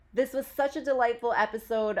This was such a delightful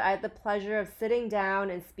episode. I had the pleasure of sitting down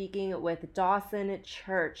and speaking with Dawson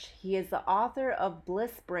Church. He is the author of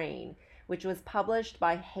Bliss Brain, which was published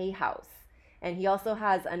by Hay House. And he also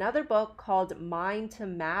has another book called Mind to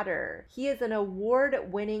Matter. He is an award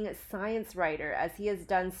winning science writer as he has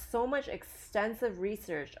done so much extensive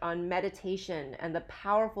research on meditation and the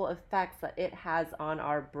powerful effects that it has on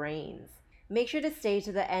our brains. Make sure to stay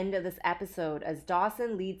to the end of this episode as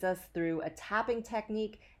Dawson leads us through a tapping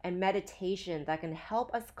technique and meditation that can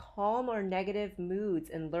help us calm our negative moods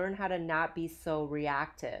and learn how to not be so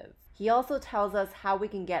reactive. He also tells us how we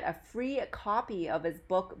can get a free copy of his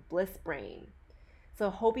book, Bliss Brain. So,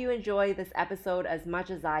 hope you enjoy this episode as much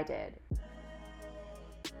as I did.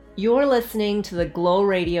 You're listening to the Glow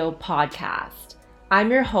Radio podcast.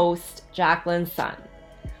 I'm your host, Jacqueline Sun.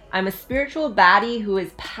 I'm a spiritual baddie who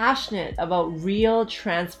is passionate about real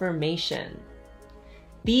transformation.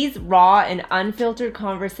 These raw and unfiltered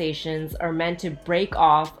conversations are meant to break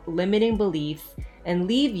off limiting beliefs and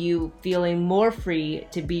leave you feeling more free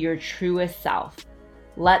to be your truest self.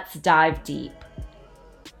 Let's dive deep.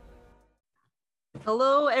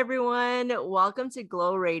 Hello, everyone. Welcome to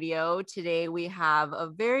Glow Radio. Today we have a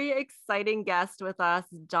very exciting guest with us,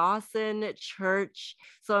 Dawson Church.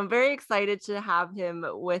 So I'm very excited to have him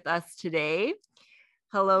with us today.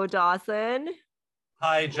 Hello, Dawson.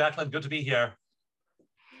 Hi, Jacqueline. Good to be here.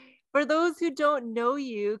 For those who don't know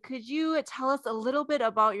you, could you tell us a little bit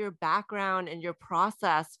about your background and your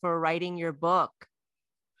process for writing your book?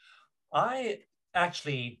 I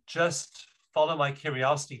actually just follow my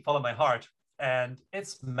curiosity, follow my heart, and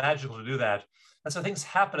it's magical to do that. And so things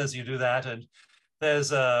happen as you do that. And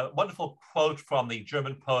there's a wonderful quote from the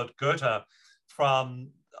German poet Goethe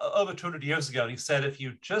from over 200 years ago. And he said, if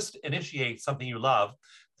you just initiate something you love,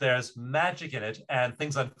 there's magic in it and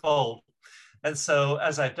things unfold. And so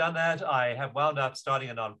as I've done that, I have wound up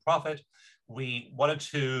starting a nonprofit. We wanted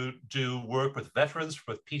to do work with veterans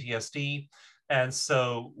with PTSD. And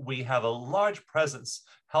so we have a large presence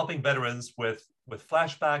helping veterans with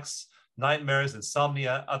flashbacks, nightmares,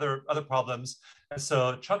 insomnia, other problems. And so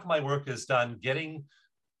a chunk of my work is done getting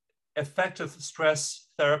effective stress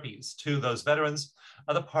therapies to those veterans.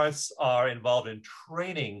 Other parts are involved in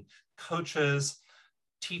training coaches,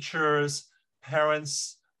 teachers,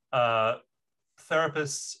 parents,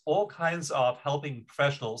 therapists, all kinds of helping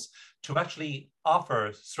professionals to actually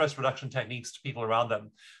offer stress reduction techniques to people around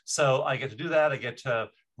them. So I get to do that. I get to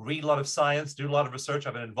read a lot of science, do a lot of research.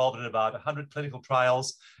 I've been involved in about 100 clinical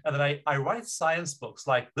trials. And then I write science books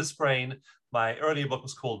like Bliss Brain. My earlier book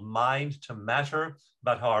was called Mind to Matter,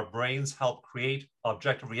 about how our brains help create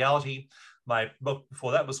objective reality. My book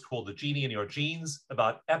before that was called The Genie in Your Genes,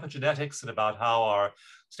 about epigenetics and about how our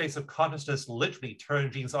states of consciousness literally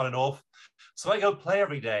turn genes on and off. So I go play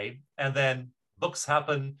every day, and then books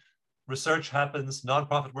happen, research happens,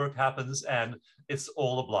 nonprofit work happens, and it's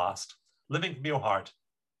all a blast. Living from your heart.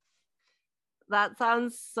 That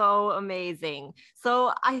sounds so amazing.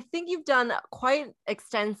 So I think you've done quite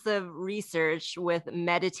extensive research with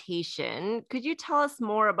meditation. Could you tell us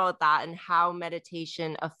more about that and how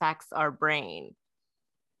meditation affects our brain?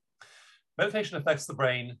 Meditation affects the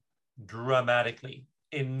brain dramatically,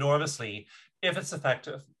 enormously, if it's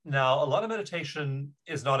effective. Now, a lot of meditation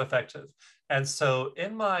is not effective. And so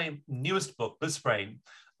in my newest book, Bliss Brain,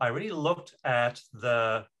 I really looked at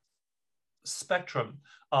the spectrum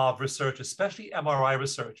of research, especially MRI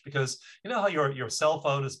research, because you know how your cell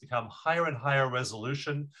phone has become higher and higher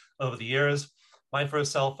resolution over the years. My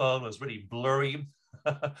first cell phone was really blurry,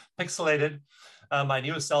 pixelated. My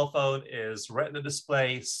newest cell phone is retina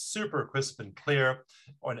display, super crisp and clear,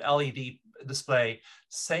 or an LED display.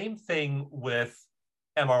 Same thing with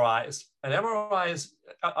MRIs. And MRIs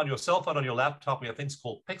on your cell phone, on your laptop, we have things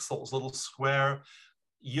called pixels, little square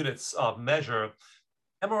units of measure.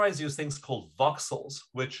 MRIs use things called voxels,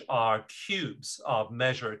 which are cubes of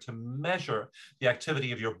measure to measure the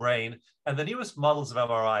activity of your brain. And the newest models of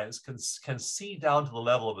MRIs can see down to the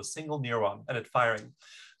level of a single neuron and it firing.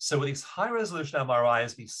 So with these high resolution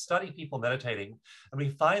MRIs, we study people meditating, and we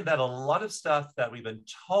find that a lot of stuff that we've been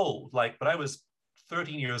told, like when I was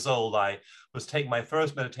 13 years old, I was taking my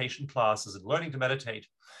first meditation classes and learning to meditate.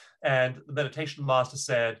 And the meditation master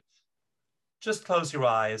said, just close your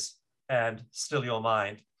eyes and still your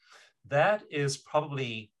mind. That is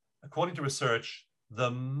probably, according to research,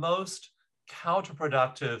 the most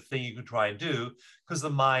counterproductive thing you can try and do, because the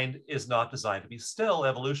mind is not designed to be still.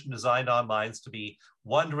 Evolution designed our minds to be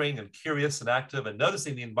wondering and curious and active and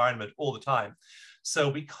noticing the environment all the time. So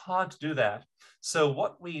we can't do that. So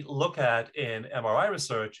what we look at in MRI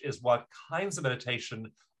research is what kinds of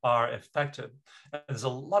meditation are effective. And there's a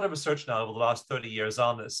lot of research now over the last 30 years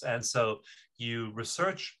on this. And so you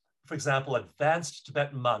research, for example, advanced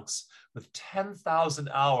Tibetan monks with 10,000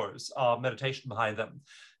 hours of meditation behind them.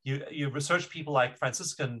 You research people like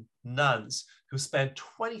Franciscan nuns who spent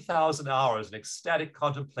 20,000 hours in ecstatic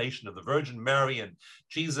contemplation of the Virgin Mary and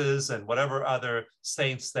Jesus and whatever other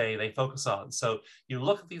saints they focus on. So you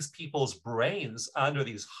look at these people's brains under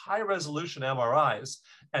these high resolution MRIs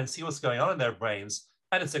and see what's going on in their brains,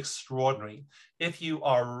 and it's extraordinary. If you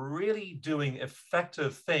are really doing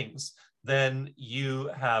effective things, then you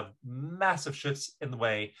have massive shifts in the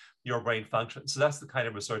way your brain functions. So that's the kind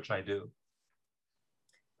of research I do.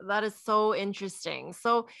 That is so interesting.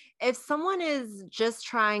 So, if someone is just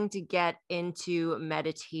trying to get into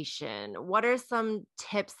meditation, what are some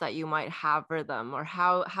tips that you might have for them, or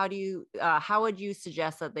how would you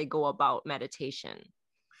suggest that they go about meditation?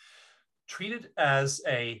 Treat it as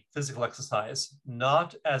a physical exercise,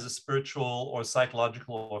 not as a spiritual or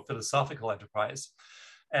psychological or philosophical enterprise.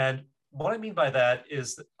 And what I mean by that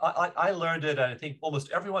is that I learned it, and I think almost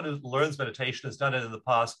everyone who learns meditation has done it in the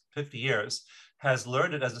past 50 years, has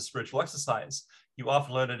learned it as a spiritual exercise. You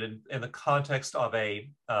often learn it in the context of a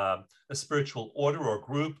spiritual order or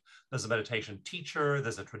group. There's a meditation teacher,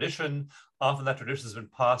 there's a tradition. Often that tradition has been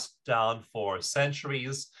passed down for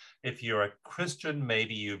centuries. If you're a Christian,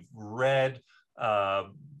 maybe you've read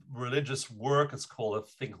religious work. It's called a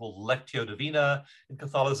thing called Lectio Divina in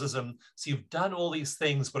Catholicism. So you've done all these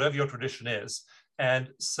things, whatever your tradition is. And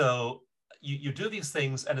so you do these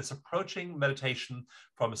things, and it's approaching meditation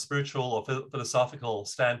from a spiritual or philosophical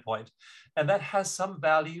standpoint. And that has some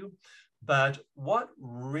value. But what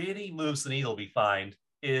really moves the needle, we find,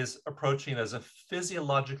 is approaching it as a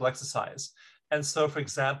physiological exercise. And so, for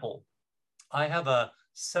example, I have a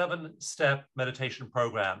 7-step meditation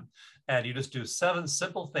program, and you just do 7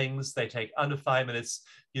 simple things. They take under 5 minutes.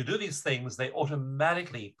 You do these things, they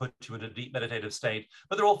automatically put you in a deep meditative state,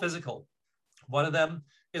 but they're all physical. One of them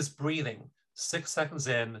is breathing, 6 seconds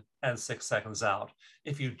in and 6 seconds out.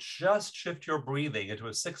 If you just shift your breathing into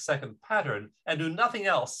a 6-second pattern and do nothing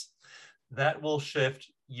else, that will shift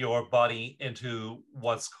your body into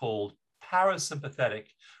what's called parasympathetic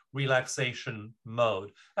relaxation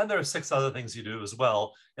mode. And there are 6 other things you do as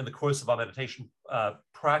well in the course of our meditation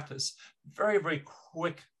practice. Very, very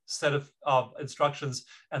quick set of instructions,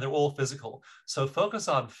 and they're all physical. So focus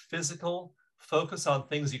on physical, focus on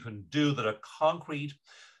things you can do that are concrete.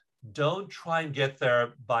 Don't try and get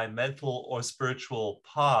there by mental or spiritual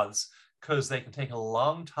paths, because they can take a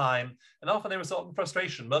long time, and often they result in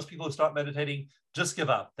frustration. Most people who start meditating just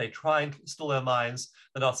give up. They try and still their minds,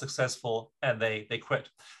 they're not successful, and they quit.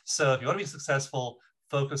 So if you want to be successful,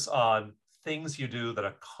 focus on things you do that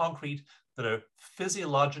are concrete, that are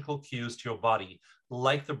physiological cues to your body,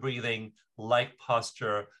 like the breathing, like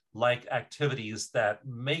posture, like activities that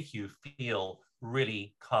make you feel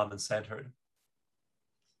really calm and centered.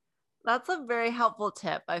 That's a very helpful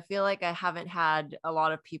tip. I feel like I haven't had a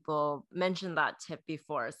lot of people mention that tip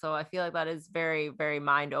before. So I feel like that is very, very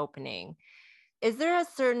mind opening. Is there a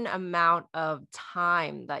certain amount of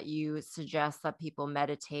time that you suggest that people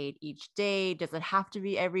meditate each day? Does it have to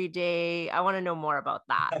be every day? I want to know more about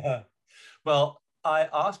that. Well, I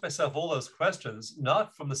ask myself all those questions,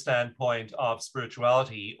 not from the standpoint of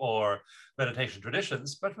spirituality or meditation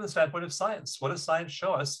traditions, but from the standpoint of science. What does science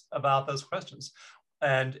show us about those questions?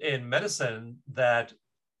 And in medicine, that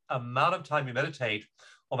amount of time you meditate,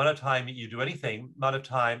 or amount of time you do anything, amount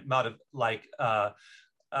of like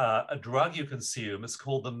a drug you consume, is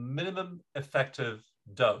called the minimum effective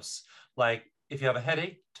dose. Like if you have a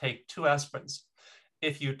headache, take 2 aspirins.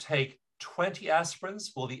 If you take 20 aspirins,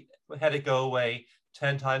 will the headache go away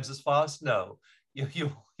 10 times as fast? No,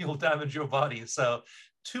 you'll damage your body. So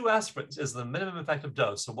 2 aspirins is the minimum effective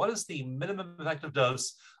dose. So what is the minimum effective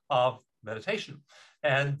dose of meditation?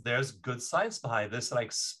 And there's good science behind this, and I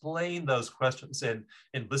explain those questions in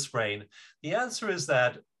Bliss Brain. The answer is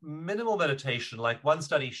that minimal meditation, like one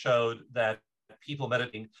study showed that people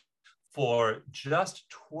meditating for just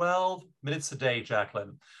 12 minutes a day,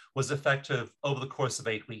 Jacqueline, was effective over the course of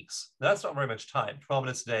 8 weeks. Now, that's not very much time, 12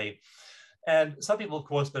 minutes a day. And some people, of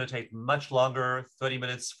course, meditate much longer, 30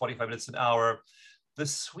 minutes, 45 minutes, an hour. The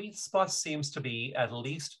sweet spot seems to be at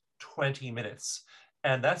least 20 minutes.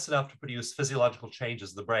 And that's enough to produce physiological changes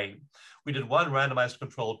in the brain. We did one randomized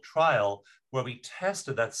controlled trial where we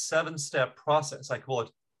tested that 7-step process. I call it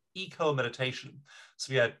eco meditation.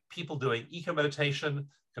 So we had people doing eco meditation,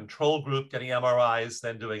 control group getting MRIs,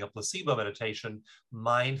 then doing a placebo meditation,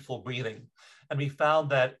 mindful breathing. And we found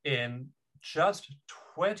that in just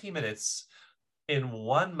 20 minutes in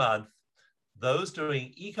 1 month, those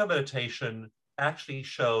doing eco meditation actually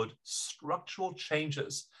showed structural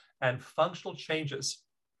changes and functional changes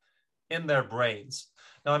in their brains.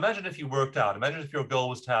 Now, imagine if you worked out. Imagine if your goal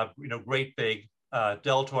was to have, great big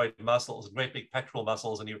deltoid muscles, great big pectoral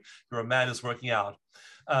muscles, and you're a man who's working out.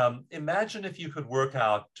 Imagine if you could work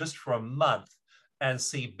out just for a month and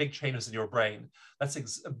see big changes in your brain.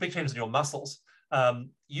 Big changes in your muscles.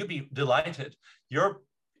 You'd be delighted. Your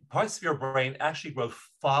parts of your brain actually grow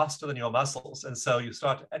faster than your muscles. And so you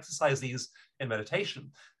start to exercise these in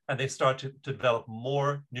meditation, and they start to develop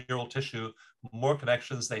more neural tissue, more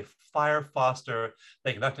connections. They fire faster,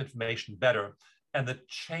 they conduct information better. And the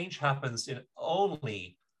change happens in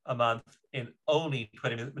only a month, in only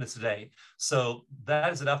 20 minutes a day. So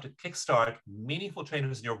that is enough to kickstart meaningful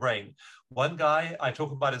changes in your brain. One guy I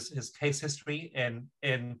talk about his case history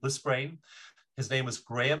in Bliss Brain. His name was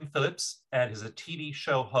Graham Phillips, and he's a TV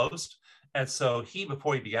show host. And so he,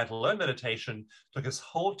 before he began to learn meditation, took his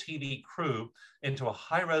whole TV crew into a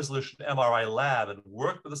high resolution MRI lab and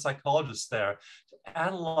worked with a psychologist there to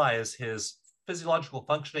analyze his physiological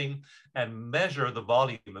functioning and measure the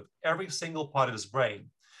volume of every single part of his brain.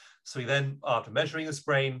 So he then, after measuring his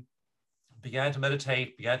brain, began to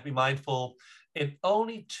meditate, began to be mindful. In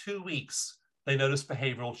only 2 weeks, they noticed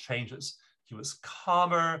behavioral changes. He was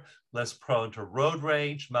calmer, less prone to road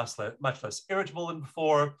rage, much less irritable than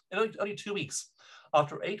before, in only 2 weeks.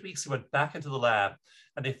 After 8 weeks, he went back into the lab,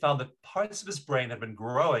 and they found that parts of his brain had been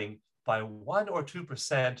growing by 1 or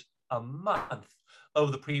 2% a month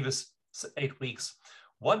over the previous 8 weeks.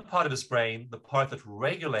 One part of his brain, the part that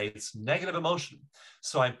regulates negative emotion.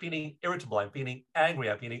 So I'm feeling irritable, I'm feeling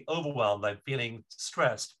angry, I'm feeling overwhelmed, I'm feeling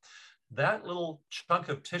stressed. That little chunk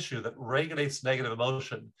of tissue that regulates negative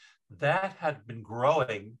emotion, that had been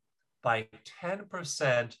growing by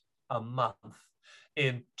 10% a month.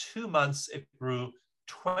 In 2 months, it grew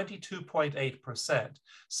 22.8%.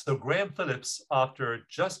 So Graham Phillips, after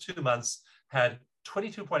just 2 months, had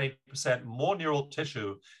 22.8% more neural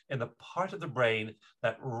tissue in the part of the brain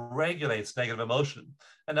that regulates negative emotion.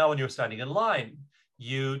 And now when you're standing in line,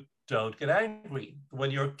 you don't get angry.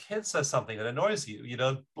 When your kid says something that annoys you, you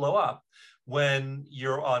don't blow up. When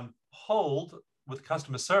you're on hold with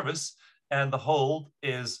customer service and the hold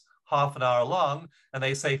is half an hour long and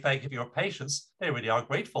they say thank you for your patience, they really are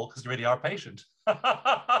grateful because you really are patient.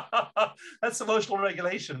 That's emotional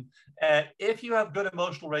regulation. And if you have good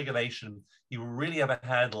emotional regulation, you really have a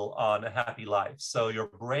handle on a happy life. So your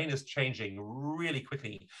brain is changing really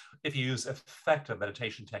quickly if you use effective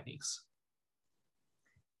meditation techniques.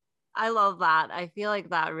 I love that. I feel like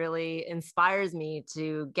that really inspires me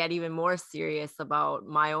to get even more serious about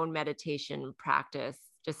my own meditation practice.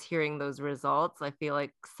 Just hearing those results, I feel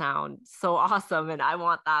like sound so awesome. And I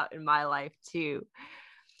want that in my life too.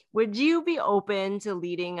 Would you be open to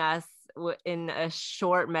leading us in a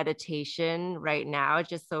short meditation right now,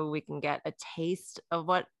 just so we can get a taste of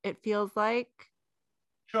what it feels like?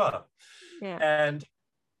 Sure. Yeah. And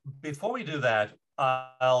before we do that,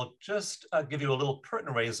 I'll just give you a little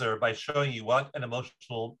curtain raiser by showing you what an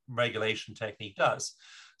emotional regulation technique does.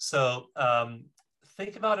 So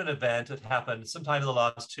think about an event that happened sometime in the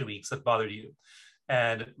last 2 weeks that bothered you.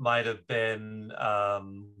 And it might have been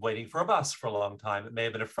waiting for a bus for a long time. It may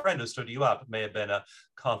have been a friend who stood you up. It may have been a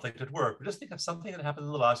conflict at work. But just think of something that happened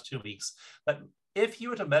in the last 2 weeks that if you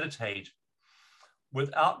were to meditate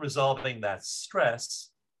without resolving that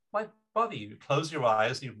stress, might bother you. Close your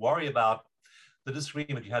eyes and you worry about the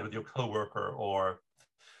disagreement you had with your coworker or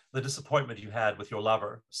the disappointment you had with your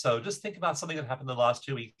lover. So just think about something that happened in the last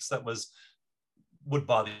 2 weeks that would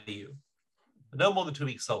bother you. No more than 2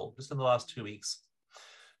 weeks old, just in the last 2 weeks.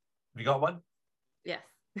 Have you got one? Yes.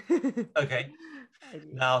 Okay.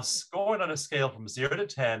 Now score it on a scale from 0 to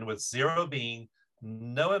 10, with 0 being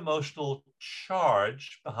no emotional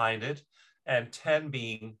charge behind it and 10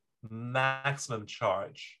 being maximum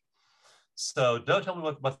charge. So don't tell me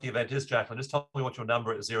what the event is, Jacqueline. Just tell me what your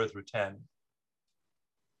number is, 0 through 10.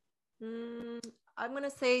 I'm going to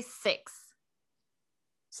say 6.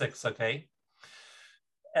 6, okay.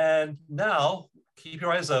 And now keep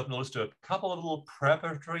your eyes open. Let's do a couple of little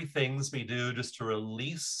preparatory things we do just to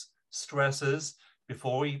release stresses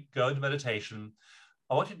before we go into meditation.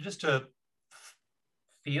 I want you just to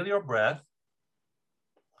feel your breath,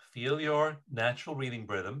 feel your natural breathing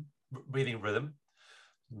rhythm,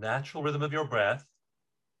 natural rhythm of your breath.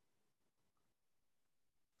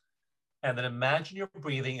 And then imagine you're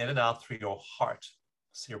breathing in and out through your heart.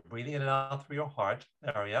 So you're breathing in and out through your heart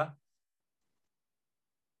area.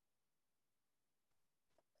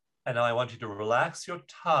 And now I want you to relax your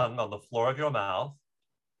tongue on the floor of your mouth.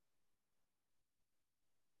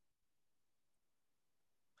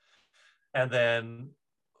 And then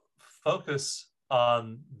focus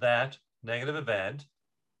on that negative event.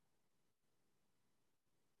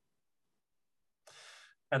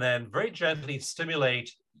 And then very gently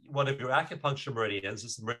stimulate one of your acupuncture meridians.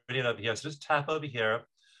 This is the meridian over here. So just tap over here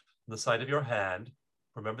on the side of your hand.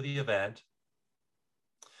 Remember the event.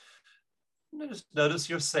 And just notice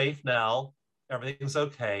you're safe now. Everything's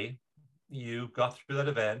okay. You got through that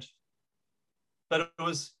event. But it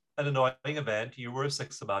was an annoying event. You were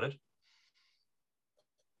 6 about it.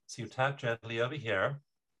 So you tap gently over here.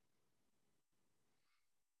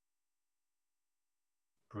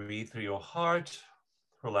 Breathe through your heart.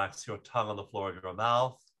 Relax your tongue on the floor of your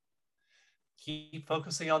mouth. Keep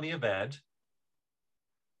focusing on the event.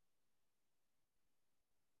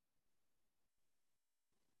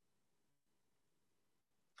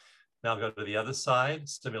 Now go to the other side.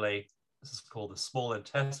 Stimulate. This is called the small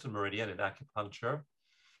intestine meridian in acupuncture.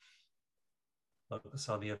 Focus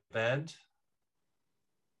on the event.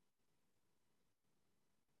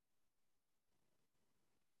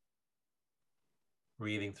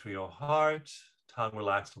 Breathing through your heart, tongue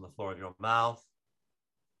relaxed on the floor of your mouth.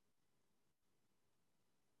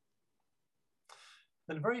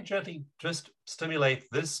 Then very gently just stimulate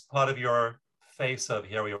this part of your face over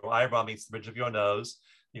here where your eyebrow meets the bridge of your nose.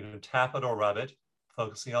 You can tap it or rub it,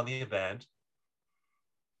 focusing on the event.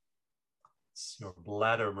 It's your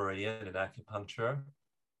bladder meridian in acupuncture.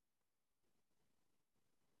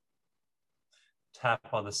 Tap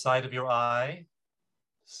on the side of your eye.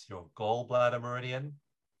 It's your gallbladder meridian.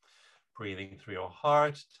 Breathing through your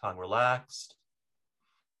heart, tongue relaxed.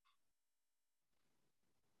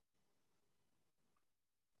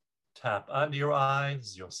 Tap under your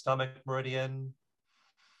eyes, your stomach meridian.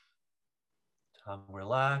 Tongue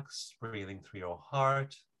relaxed, breathing through your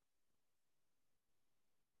heart.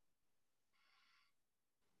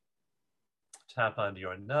 Tap under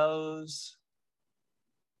your nose.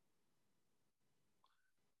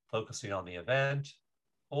 Focusing on the event,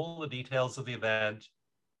 all the details of the event.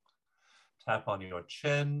 Tap on your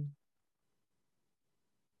chin.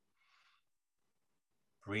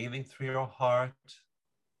 Breathing through your heart.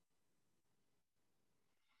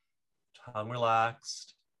 Tongue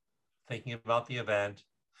relaxed, thinking about the event,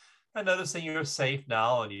 and noticing you're safe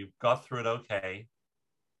now and you've got through it okay.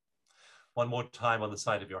 One more time on the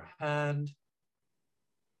side of your hand.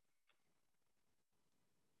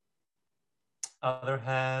 Other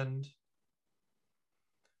hand.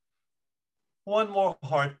 One more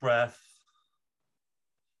heart breath.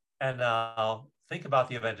 And now think about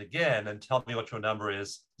the event again and tell me what your number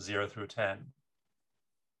is, 0 through 10.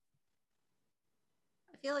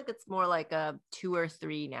 I feel like it's more like a 2 or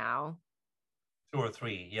 3 now. 2 or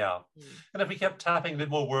 3, yeah. And if we kept tapping, a bit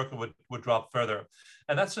more work, it would drop further.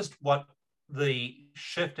 And that's just what the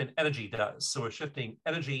shift in energy does. So we're shifting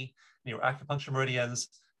energy in your acupuncture meridians,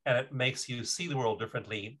 and it makes you see the world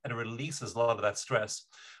differently, and it releases a lot of that stress.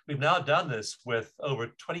 We've now done this with over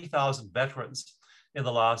 20,000 veterans in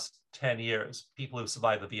the last 10 years, people who've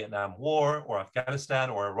survived the Vietnam War or Afghanistan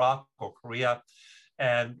or Iraq or Korea,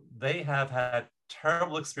 and they have had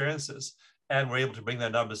terrible experiences, and we're able to bring their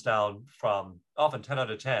numbers down from often 10 out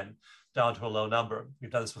of 10 down to a low number.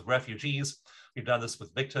 We've done this with refugees. We've done this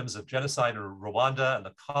with victims of genocide in Rwanda and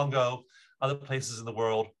the Congo, other places in the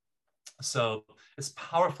world. So it's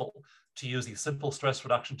powerful to use these simple stress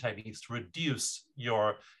reduction techniques to reduce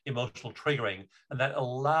your emotional triggering, and that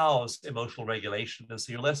allows emotional regulation. And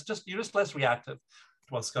so you're just less reactive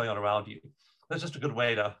to what's going on around you. That's just a good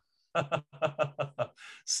way to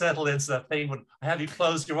settle into that thing when I have you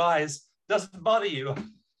close your eyes, doesn't bother you.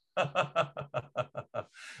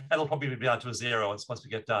 It'll probably be down to a 0 once we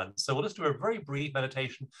get done. So we'll just do a very brief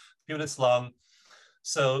meditation, a few minutes long.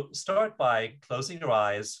 So start by closing your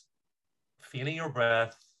eyes, feeling your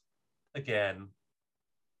breath again,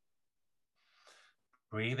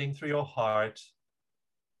 breathing through your heart,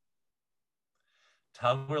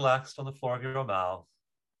 tongue relaxed on the floor of your mouth.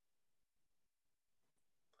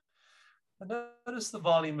 And notice the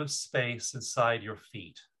volume of space inside your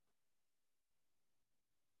feet.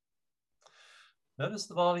 Notice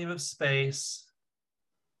the volume of space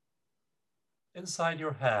inside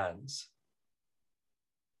your hands.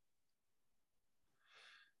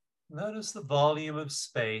 Notice the volume of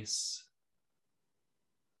space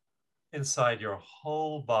inside your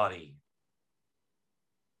whole body.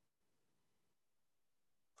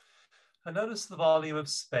 And notice the volume of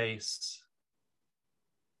space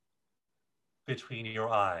between your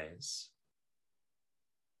eyes.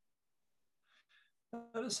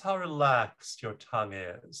 Notice how relaxed your tongue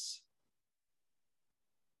is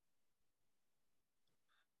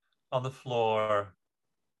on the floor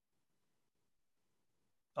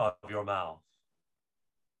of your mouth.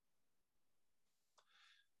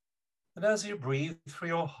 And as you breathe through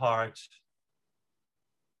your heart,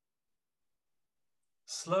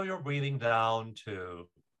 slow your breathing down to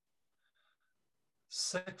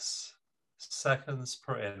 6 seconds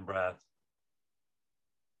per in-breath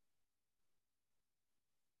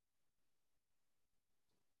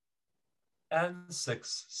and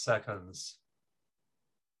 6 seconds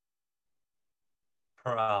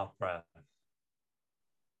per out-breath.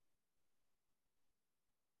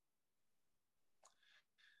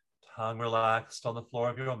 Tongue relaxed on the floor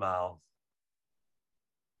of your mouth.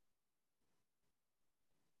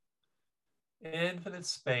 Infinite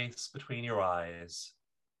space between your eyes.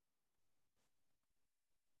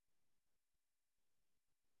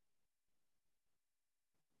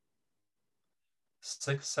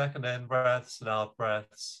 Six-second in-breaths and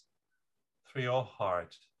out-breaths through your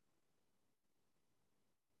heart.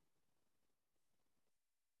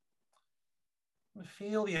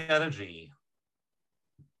 Feel the energy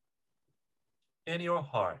in your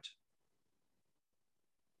heart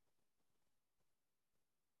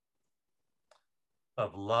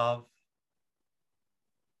of love,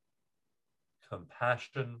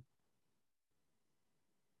 compassion,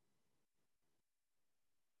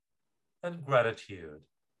 and gratitude.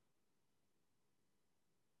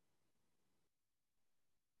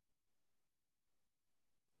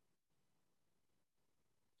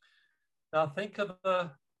 Now think of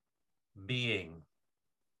a being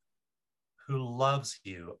who loves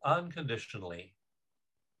you unconditionally.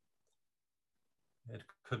 It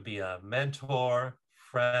could be a mentor,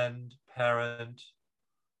 friend, parent,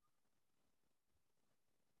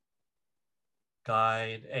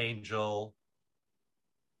 guide, angel,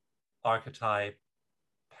 archetype,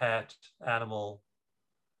 pet, animal.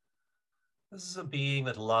 This is a being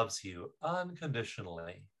that loves you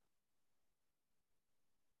unconditionally.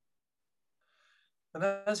 And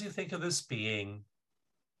as you think of this being,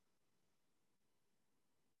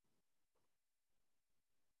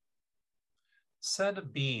 send a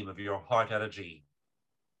beam of your heart energy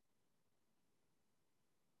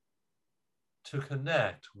to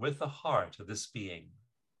connect with the heart of this being.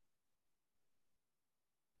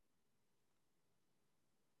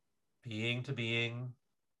 Being to being,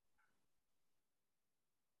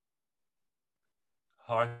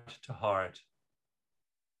 heart to heart.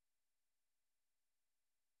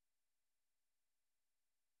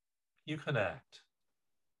 You connect.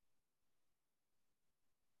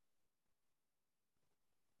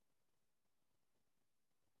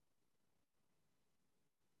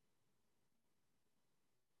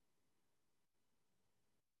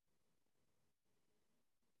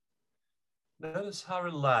 Notice how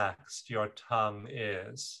relaxed your tongue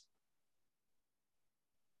is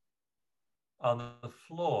on the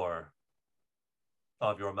floor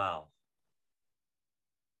of your mouth.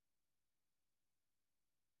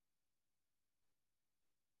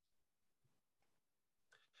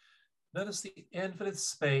 Notice the infinite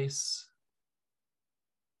space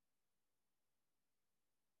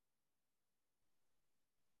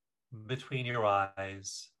between your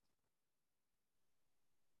eyes.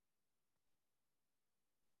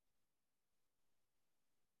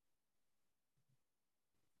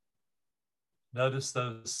 Notice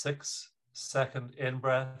those 6-second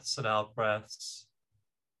in-breaths and out-breaths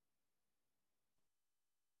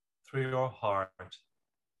through your heart.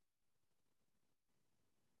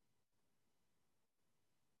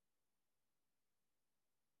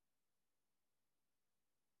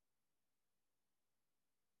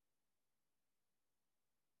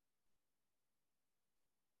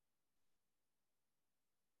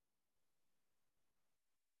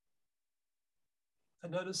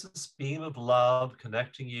 And notice this beam of love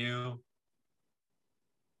connecting you,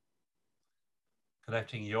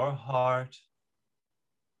 connecting your heart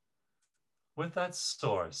with that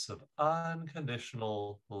source of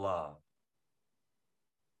unconditional love.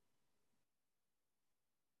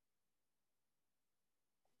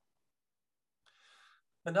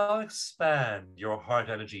 And now expand your heart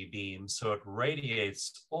energy beam so it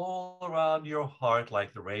radiates all around your heart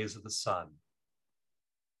like the rays of the sun.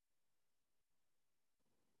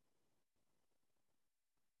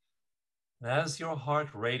 And as your heart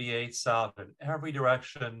radiates out in every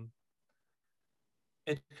direction,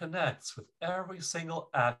 it connects with every single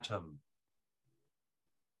atom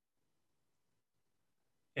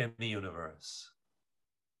in the universe.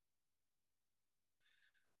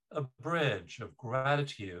 A bridge of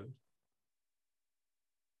gratitude,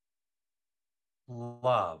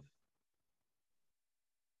 love,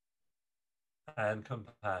 and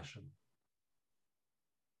compassion.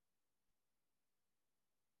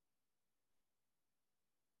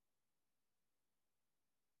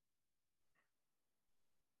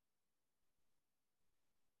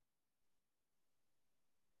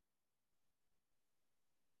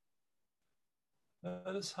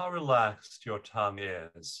 Notice how relaxed your tongue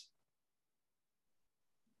is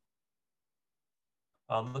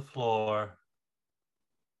on the floor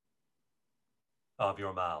of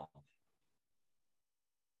your mouth.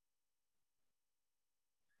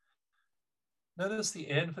 Notice the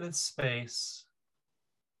infinite space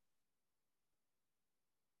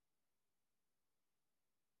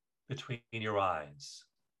between your eyes.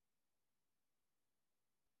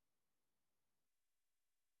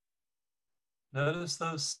 Notice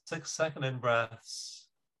those 6-second in-breaths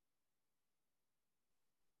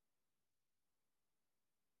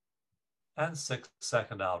and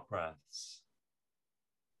 6-second out-breaths.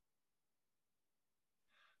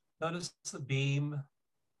 Notice the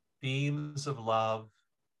beams of love,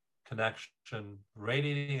 connection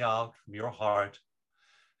radiating out from your heart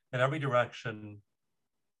in every direction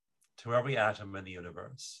to every atom in the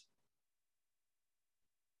universe.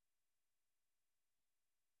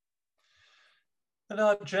 And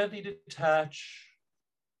now gently detach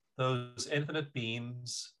those infinite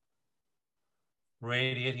beams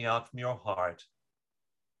radiating out from your heart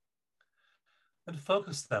and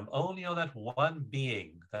focus them only on that one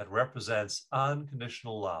being that represents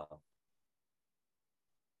unconditional love.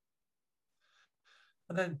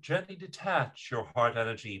 And then gently detach your heart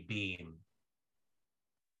energy beam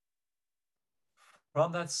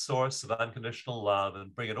from that source of unconditional love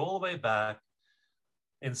and bring it all the way back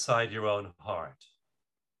inside your own heart,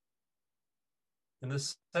 in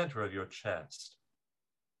the center of your chest.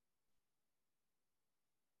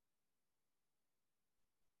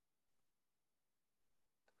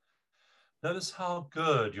 Notice how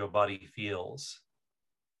good your body feels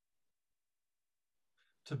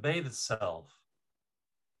to bathe itself,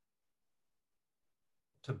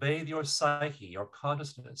 to bathe your psyche, your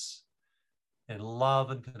consciousness in love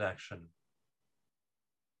and connection.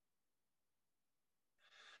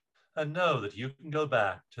 And know that you can go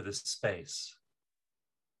back to this space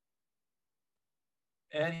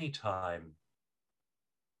anytime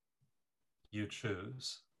you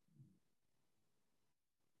choose.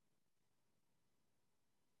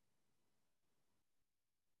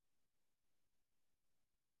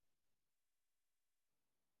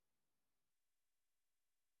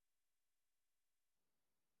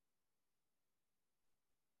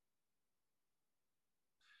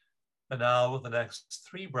 And now with the next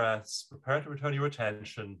 3 breaths, prepare to return your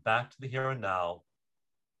attention back to the here and now,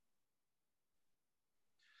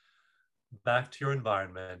 back to your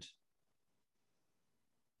environment.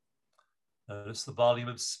 Notice the volume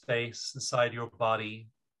of space inside your body,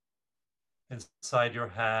 inside your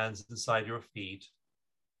hands, inside your feet.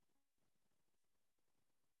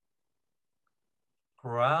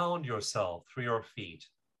 Ground yourself through your feet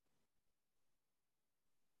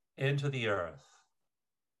into the earth.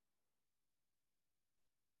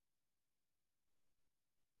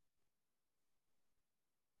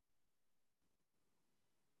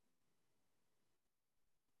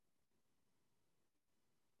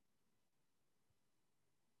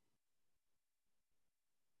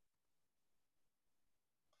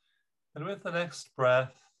 And with the next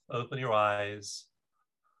breath, open your eyes,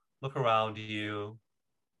 look around you.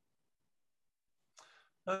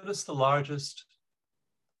 Notice the largest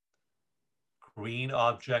green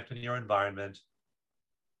object in your environment.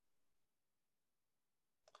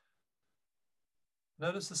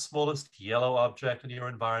 Notice the smallest yellow object in your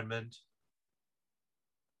environment.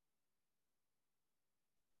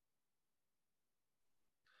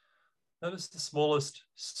 Notice the smallest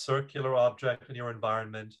circular object in your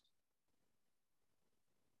environment.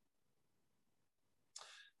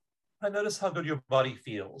 And notice how good your body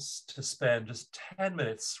feels to spend just 10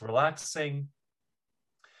 minutes relaxing,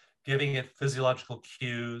 giving it physiological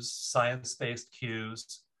cues, science-based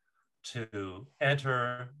cues to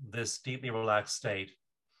enter this deeply relaxed state,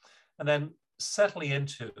 and then settling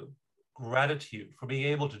into gratitude for being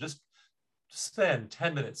able to just spend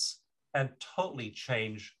 10 minutes and totally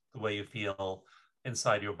change the way you feel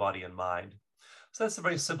inside your body and mind. So that's a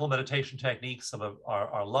very simple meditation technique. Some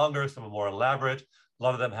are longer, some are more elaborate. A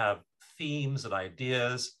lot of them have themes and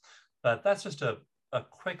ideas, but that's just a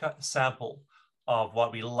quick sample of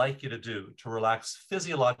what we like you to do to relax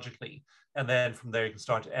physiologically. And then from there, you can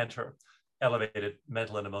start to enter elevated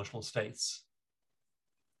mental and emotional states.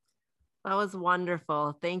 That was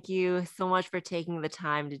wonderful. Thank you so much for taking the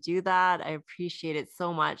time to do that. I appreciate it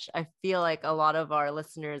so much. I feel like a lot of our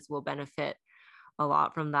listeners will benefit a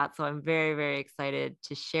lot from that. So I'm very, very excited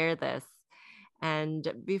to share this.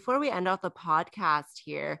 And before we end off the podcast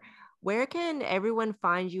here, where can everyone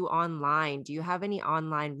find you online? Do you have any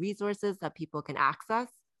online resources that people can access?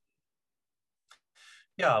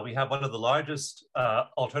 Yeah, we have one of the largest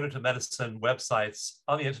alternative medicine websites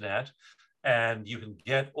on the internet, and you can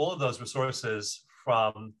get all of those resources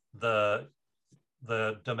from the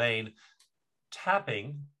domain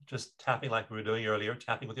tapping, just tapping like we were doing earlier,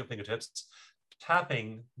 tapping with your fingertips,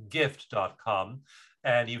 tappinggift.com.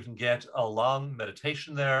 And you can get a long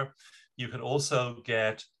meditation there. You can also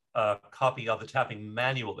get a copy of the tapping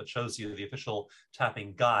manual that shows you the official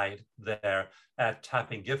tapping guide there at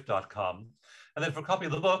tappinggift.com. And then for a copy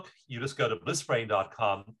of the book, you just go to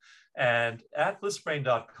blissbrain.com. And at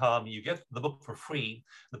blissbrain.com, you get the book for free.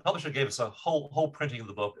 The publisher gave us a whole printing of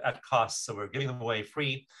the book at cost, so we're giving them away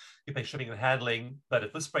free. You pay shipping and handling, but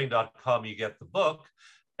at blissbrain.com, you get the book,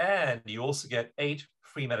 and you also get 8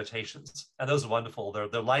 free meditations. And those are wonderful.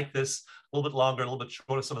 They're like this, a little bit longer, a little bit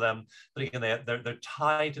shorter, some of them, but again, they're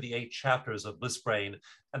tied to the 8 chapters of Bliss Brain,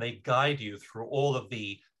 and they guide you through all of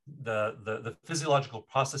the physiological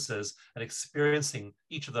processes and experiencing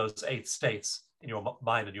each of those 8 states in your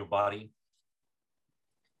mind and your body.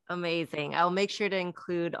 Amazing. I'll make sure to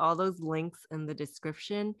include all those links in the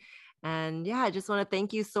description. And yeah, I just want to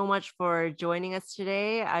thank you so much for joining us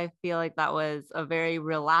today. I feel like that was a very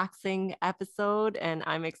relaxing episode, and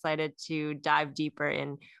I'm excited to dive deeper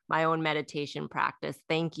in my own meditation practice.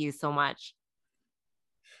 Thank you so much.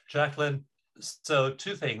 Jacqueline, so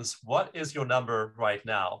 2 things. What is your number right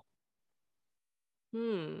now?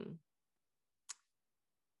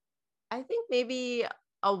 I think maybe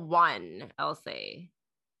a 1, I'll say.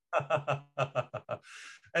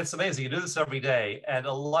 It's amazing. You do this every day, and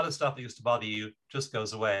a lot of stuff that used to bother you just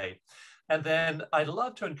goes away. And then I'd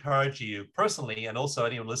love to encourage you personally, and also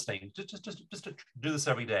anyone listening, just to do this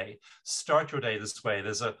every day. Start your day this way.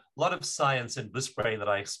 There's a lot of science in Bliss Brain that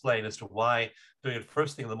I explain as to why doing it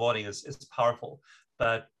first thing in the morning is powerful.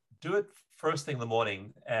 But do it first thing in the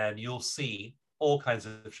morning, and you'll see all kinds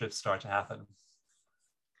of shifts start to happen.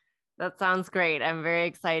 That sounds great. I'm very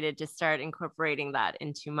excited to start incorporating that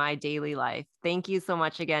into my daily life. Thank you so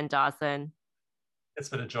much again, Dawson. It's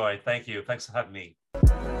been a joy. Thank you. Thanks for having me.